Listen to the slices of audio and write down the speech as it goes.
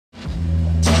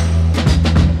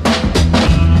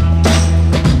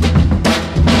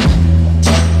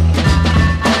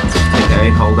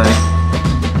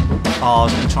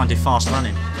try and do fast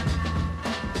running.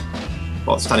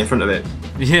 What, stand in front of it?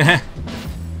 Yeah.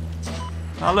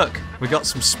 Oh look, we got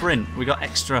some sprint. We got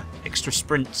extra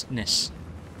sprintness.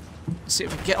 Let's see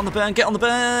if we can get on the burn. Get on the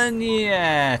burn.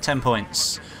 Yeah, 10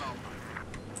 points.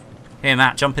 Here,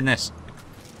 Matt, jump in this.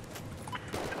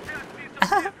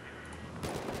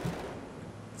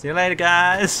 See you later,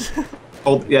 guys.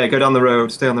 Oh, yeah, go down the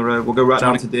road. Stay on the road. We'll go right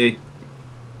down to D.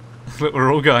 Look,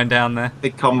 we're all going down there.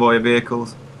 Big convoy of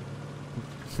vehicles.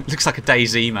 Looks like a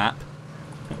DayZ map.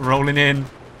 Rolling in.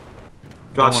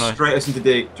 Drive straight us into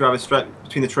D. Drive us straight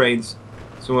between the trains,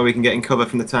 somewhere we can get in cover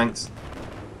from the tanks.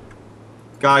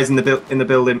 Guys in the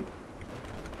building.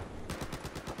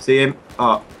 See him?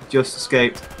 Oh, just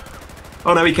escaped.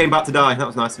 Oh no, he came back to die. That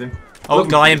was nice of him. Oh, Look,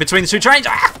 guy in between the two trains.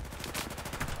 Ah!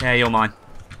 Yeah, you're mine.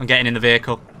 I'm getting in the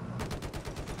vehicle.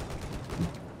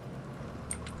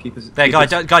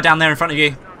 Guy down there in front of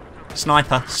you.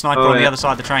 Sniper on the other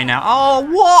side of the train now. Oh,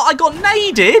 what? I got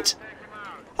naded.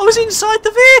 I was inside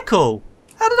the vehicle.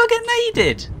 How did I get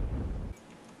naded?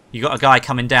 You got a guy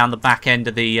coming down the back end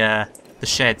of the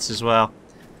sheds as well.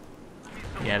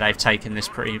 Yeah, they've taken this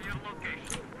pretty.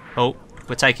 Oh,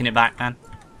 we're taking it back, man.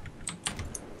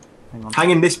 Hang on. Hang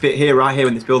in this bit here, right here,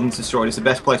 when this building's destroyed. It's the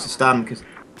best place to stand because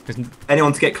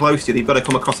anyone to get close to you, they've got to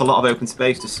come across a lot of open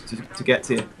space to get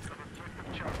to you.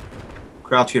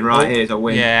 Crouching right here is a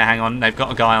win. Yeah, hang on. They've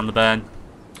got a guy on the burn.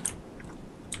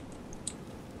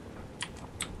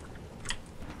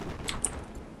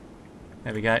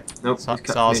 There we go. Nope.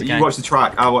 It's ours again. You watch the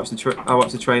track. I'll watch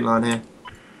the train line here.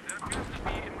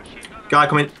 Guy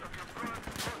coming.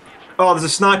 Oh, there's a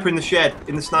sniper in the shed.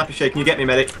 In the sniper shed. Can you get me,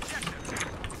 medic?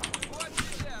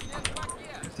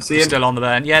 You see him? Still on the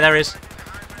burn. Yeah, there is.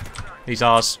 He's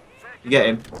ours. You get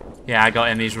him? Yeah, I got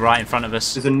him. He's right in front of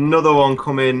us. There's another one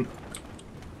coming.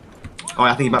 Oh,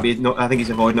 I think he might be. No, I think he's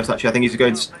avoiding us. Actually, I think he's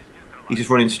going. He's just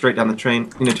running straight down the train.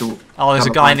 You know, to. Oh, there's a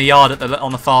guy in the yard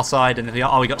on the far side, and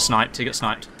oh, he got sniped. He got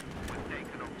sniped.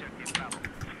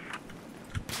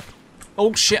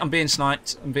 Oh shit! I'm being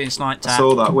sniped. I'm being sniped at. I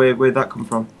saw that. Where'd that come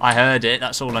from? I heard it.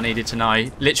 That's all I needed to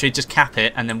know. Literally, just cap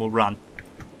it, and then we'll run.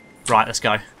 Right, let's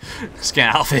go. Let's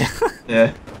get out of here.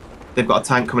 Yeah, they've got a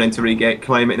tank coming in to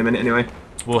claim it in a minute anyway.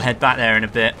 We'll head back there in a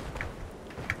bit.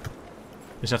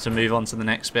 Just have to move on to the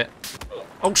next bit.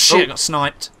 Oh shit! I got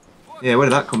sniped. Yeah, where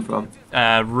did that come from?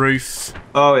 Roof.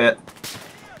 Oh yeah.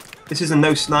 This is a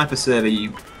no sniper server,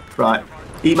 you. Right.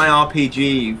 Eat my RPG,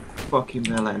 you fucking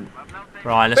bellend.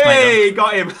 Right, let's hey, make them.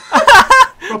 got him!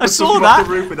 I saw that. Off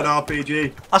the roof with an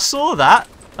RPG. I saw that.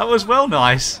 That was well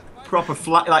nice. Proper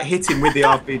flat, like hit him with the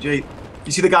RPG.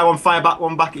 You see the guy fire back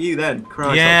one back at you then?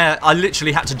 Christ, yeah, I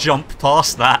literally had to jump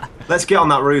past that. Let's get on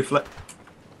that roof.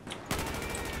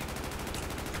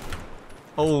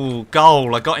 Oh,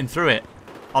 goal! I got him through it.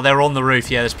 Oh, they're on the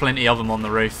roof. Yeah, there's plenty of them on the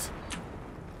roof.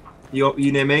 You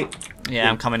near me? Yeah,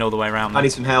 I'm coming all the way around. I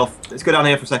need some health. Let's go down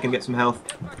here for a second and get some health.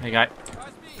 There you go.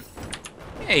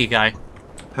 There you go.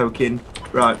 Poking.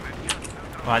 Right.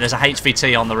 Right, there's a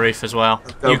HVT on the roof as well.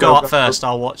 You go up first,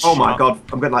 I'll watch. Oh my god,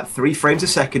 I'm getting like 3 frames a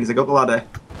second as I go up the ladder.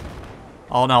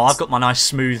 Oh no, I've got my nice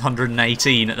smooth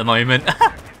 118 at the moment.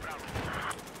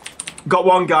 Got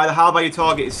one guy, the high value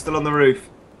target is still on the roof.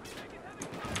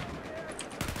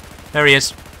 There he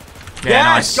is. Yeah,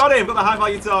 yes, nice. Got him, got the high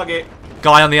value target.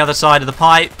 Guy on the other side of the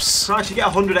pipes. Can I actually get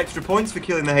 100 extra points for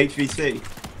killing the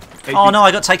HVT? Oh no,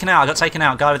 I got taken out.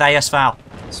 Guy with AS foul.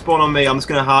 Spawn on me, I'm just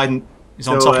going to hide and... He's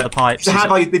on top of the pipes.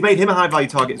 They've made him a high value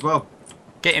target as well.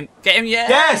 Get him, yeah!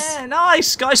 Yes!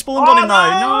 Nice! Guy spawned on him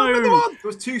though, no! There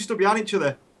was 2 stood behind each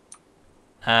other.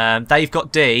 They've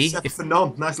got D. Except for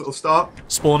none. Nice little start.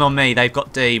 Spawn on me, they've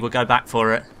got D. We'll go back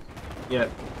for it. Yeah.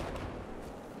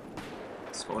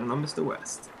 Spawning on Mr.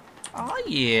 West. Oh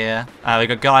yeah. We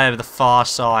got a guy over the far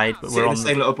side, but we're on the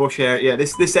same little bush area. Yeah,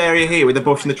 this area here with the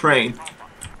bush and the train.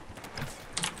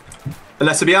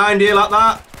 Unless they're behind you like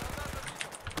that.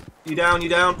 You down, you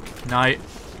down? No.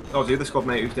 Oh, the other squad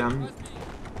mate who's down.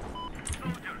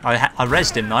 I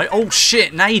rezzed him though. Oh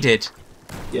shit, naded.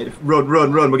 Yeah, run,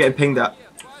 we're getting pinged at.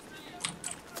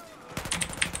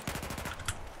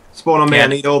 Spawn on me, I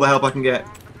need all the help I can get.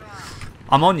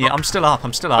 I'm on you, I'm still up. Oh,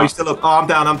 you're still up? Oh, I'm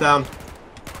down.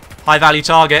 High value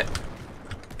target.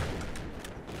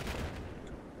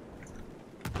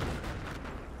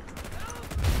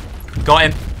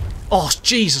 Got him. Oh,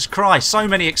 Jesus Christ, so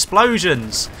many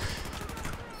explosions.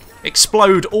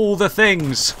 Explode all the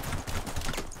things.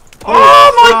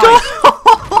 Oh my god!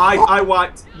 I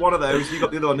wiped one of those, you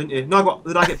got the other one, didn't you? No,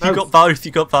 did I get both?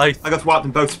 You got both. I got to wipe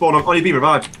them both, spawn on. Oh, you've been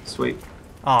revived. Sweet.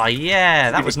 Oh yeah,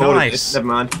 that was nice. Never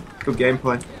mind. Good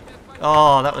gameplay.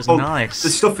 Oh, that was nice.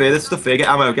 There's stuff here, get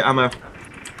ammo.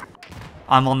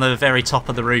 I'm on the very top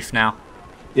of the roof now.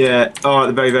 Yeah. Oh, at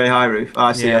the very, very high roof. Oh,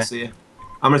 I see. Yeah. I see you.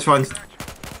 I'm gonna try and.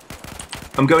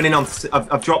 I'm going in on.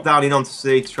 I've dropped down in onto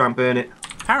C to try and burn it.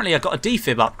 Apparently, I got a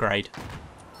defib upgrade.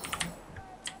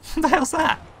 What the hell's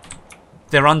that?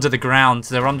 They're under the ground.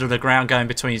 They're under the ground, going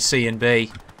between C and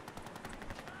B.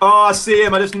 Oh, I see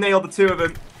him. I just nailed the two of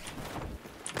them.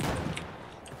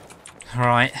 All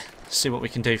right. See what we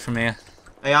can do from here.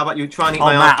 Hey, how about you try and eat Oh,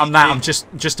 my Matt, RPG? I'm Matt. I'm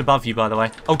just above you, by the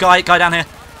way. Oh, guy down here.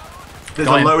 There's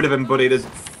Got a him. load of them, buddy. There's.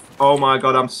 Oh my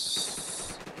god, I'm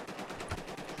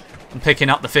picking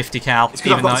up the 50 cal. It's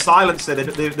because I've got a silencer.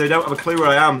 They don't have a clue where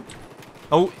I am.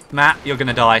 Oh, Matt, you're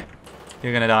gonna die.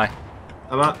 You're gonna die.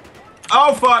 Am I?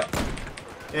 Oh fuck!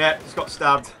 Yeah, just got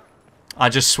stabbed. I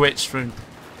just switched from.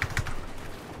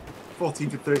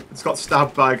 14 to 3. Just got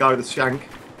stabbed by a guy with a shank.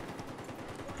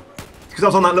 Because I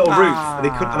was on that little roof, and they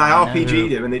couldn't. And I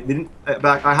RPG'd him, and they didn't.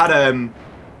 I had I've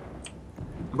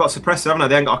got a suppressor, haven't I?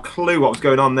 They ain't got a clue what was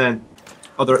going on then.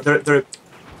 Oh, they're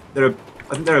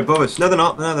I think they're above us. No, they're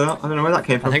not. No, they're not. I don't know where that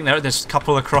came from. I think there's a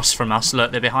couple across from us.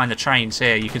 Look, they're behind the trains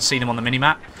here. You can see them on the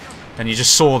minimap. And you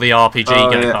just saw the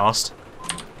RPG go past.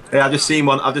 Yeah, I've just seen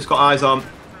one. I've just got eyes on.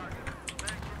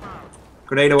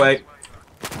 Grenade away.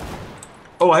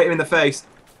 Oh, I hit him in the face.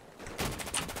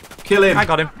 Kill him. I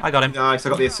got him. Nice, I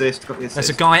got the assist. There's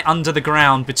a guy under the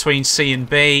ground between C and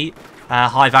B.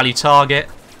 High value target.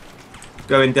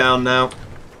 Going down now.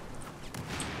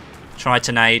 Tried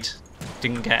to nade.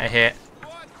 Didn't get a hit.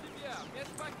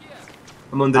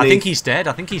 I'm underneath. I think he's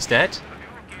dead.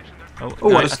 Oh,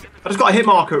 no, I just got a hit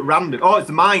marker at random. Oh, it's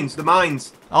the mines. The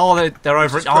mines. Oh, they're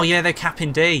over it. Oh, yeah, they're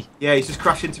capping D. Yeah, he's just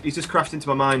crashed into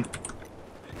my mine.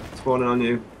 Spawning on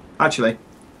you. Actually,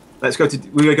 let's go to.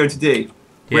 We're going to D.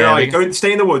 Where are you?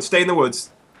 Stay in the woods. Stay in the woods.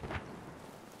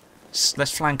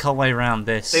 Let's flank our way around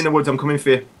this. Stay in the woods. I'm coming for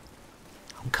you.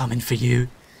 I'm coming for you.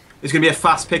 It's going to be a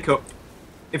fast pickup.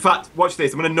 In fact, watch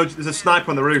this. I'm going to nudge. There's a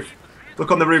sniper on the roof.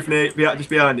 Look on the roof near, just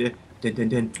behind you. Den den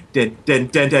den den den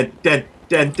den den den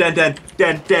den den den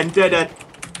den den den den.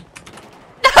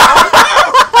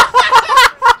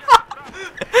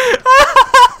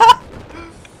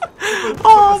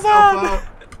 Oh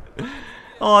man!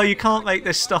 Oh, you can't make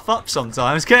this stuff up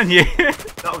sometimes, can you?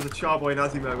 That was a Charboy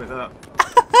Nazi moment. That.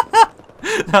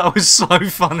 That was so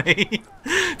funny.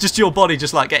 Just your body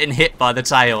just like getting hit by the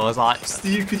tail. I was like...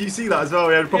 Could you see that as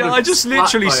well? Yeah, I just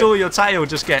literally saw your tail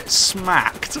just get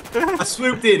smacked. I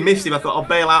swooped in, missed him. I thought I'll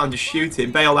bail out and just shoot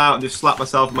him. Bail out and just slap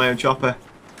myself with my own chopper.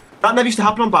 That never used to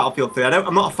happen on Battlefield 3.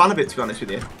 I'm not a fan of it, to be honest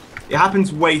with you. It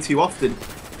happens way too often.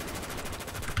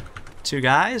 Two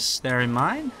guys, they're in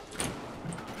mine.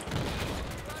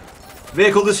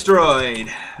 Vehicle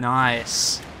destroyed.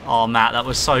 Nice. Oh, Matt, that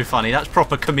was so funny. That's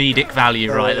proper comedic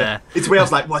value right there. It's where I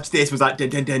was like, watch this. Was like,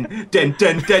 den den den den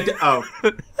den den. Oh.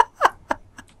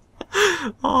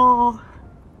 Oh.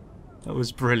 That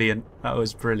was brilliant. That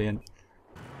was brilliant.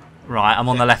 Right, I'm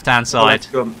on the left-hand side.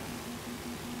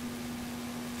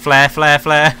 Flare, flare,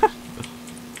 flare.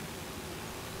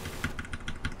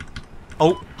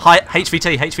 Oh, hi,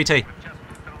 HVT, HVT.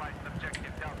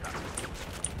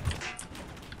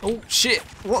 Oh, shit.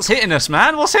 What's hitting us,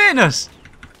 man? What's hitting us?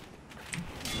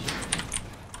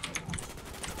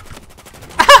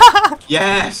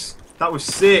 Yes! That was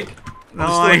sick.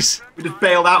 Nice. We just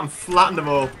bailed out and flattened them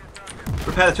all.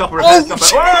 Repair the chopper, repair the chopper.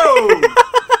 Whoa!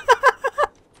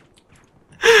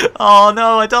 Oh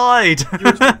no, I died.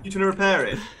 You trying to repair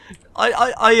it?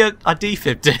 I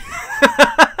defibbed it.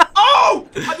 Oh!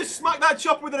 I just smacked that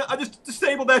chopper with I just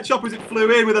disabled their chopper as it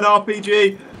flew in with an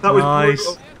RPG. That was nice.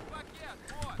 brutal.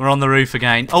 We're on the roof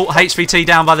again. Oh, HVT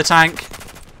down by the tank.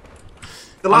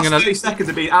 The last 30 seconds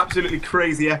have been absolutely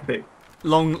crazy epic.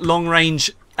 Long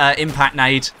range impact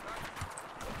nade.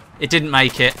 It didn't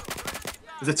make it.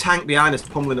 There's a tank behind us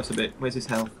pummeling us a bit. Where's his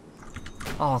health?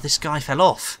 Oh, this guy fell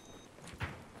off.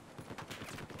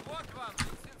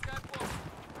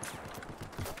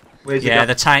 Where's yeah,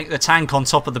 the tank on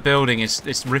top of the building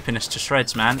is ripping us to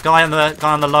shreds, man. Guy on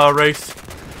the lower roof.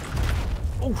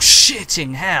 Oh,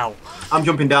 shitting hell! I'm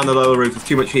jumping down the lower roof. There's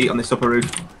too much heat on this upper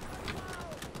roof.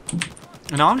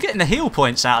 No, I'm getting the heal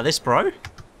points out of this, bro.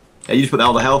 Yeah, you just put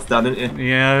all the health down, didn't you?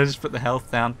 Yeah, I just put the health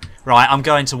down. Right, I'm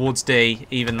going towards D,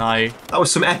 even though... That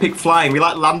was some epic flying. We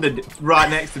like landed right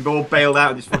next to them, all bailed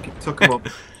out and just fucking took them up.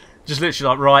 Just literally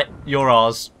like, right, you're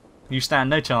ours. You stand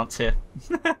no chance here.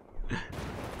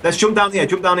 Let's jump down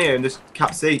here and just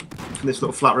cap C from this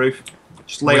little flat roof.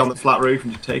 Just lay on the flat roof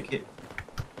and just take it.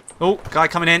 Oh, guy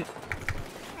coming in.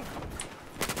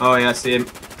 Oh yeah, I see him.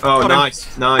 Oh,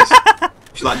 nice, nice.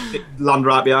 Just like land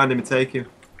right behind him and take him.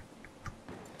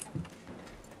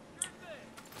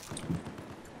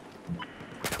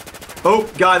 Oh,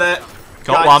 guy there.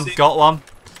 Got one. Got one.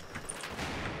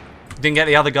 Didn't get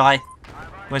the other guy.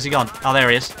 Where's he gone? Oh, there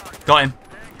he is. Got him.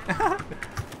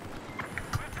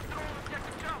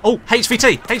 Oh,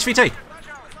 HVT. HVT.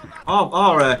 Oh,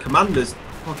 our commander's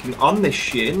fucking on this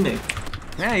shit, isn't he?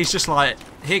 Yeah, he's just like,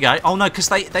 here you go. Oh no, because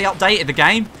they updated the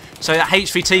game so that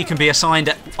HVT can be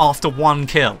assigned after 1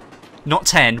 kill, not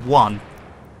 10. 1.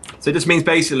 So it just means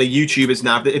basically YouTubers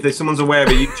now, if there's someone's aware of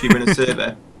a YouTuber in a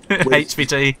server,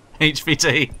 HVT,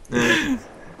 HVT. Yeah.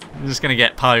 I'm just gonna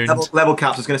get pwned. Level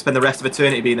Caps is gonna spend the rest of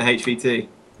eternity being a HVT.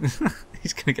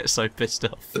 He's gonna get so pissed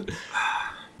off. So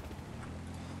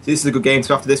this is a good game.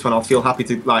 So after this one, I'll feel happy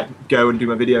to like go and do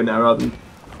my video now rather than.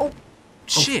 Oh,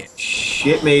 shit! Oh,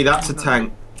 shit me, that's a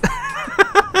tank.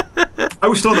 I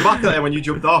was still on the back of that when you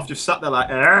jumped off, just sat there like.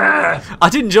 Argh! I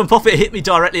didn't jump off; it hit me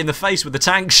directly in the face with the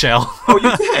tank shell. Oh,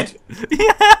 you did?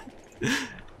 Yeah.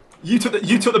 You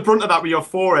took the brunt of that with your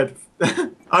forehead.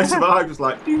 I survived, just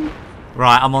like. Ding.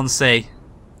 Right, I'm on C.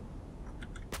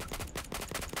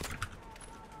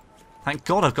 Thank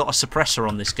God I've got a suppressor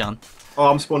on this gun. Oh,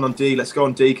 I'm spawned on D. Let's go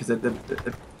on D because I don't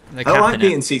like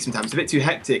being C sometimes. It's a bit too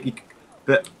hectic.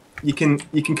 But you can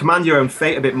command your own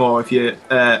fate a bit more if you're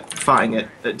fighting it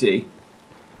at D.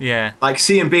 Yeah. Like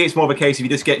C and B, it's more of a case if you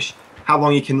just get how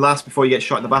long you can last before you get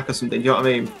shot in the back or something. Do you know what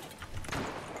I mean?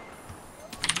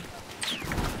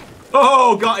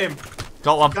 Oh, got him.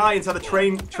 Got one. Guy inside the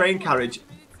train carriage.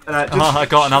 I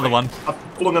got another one. I've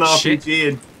flung an RPG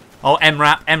in. Oh,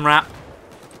 MRAP, MRAP.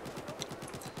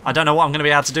 I don't know what I'm going to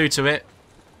be able to do to it.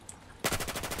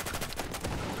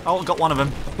 Oh, got one of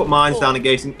them. I put mines down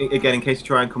again in case you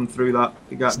try and come through that.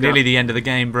 It's nearly the end of the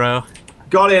game, bro.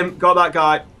 Got him. Got that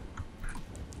guy.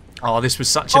 Oh, this was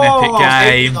such an epic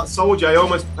game. That soldier.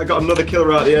 I got another kill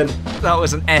right at the end. That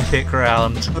was an epic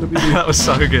round. That was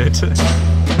so good.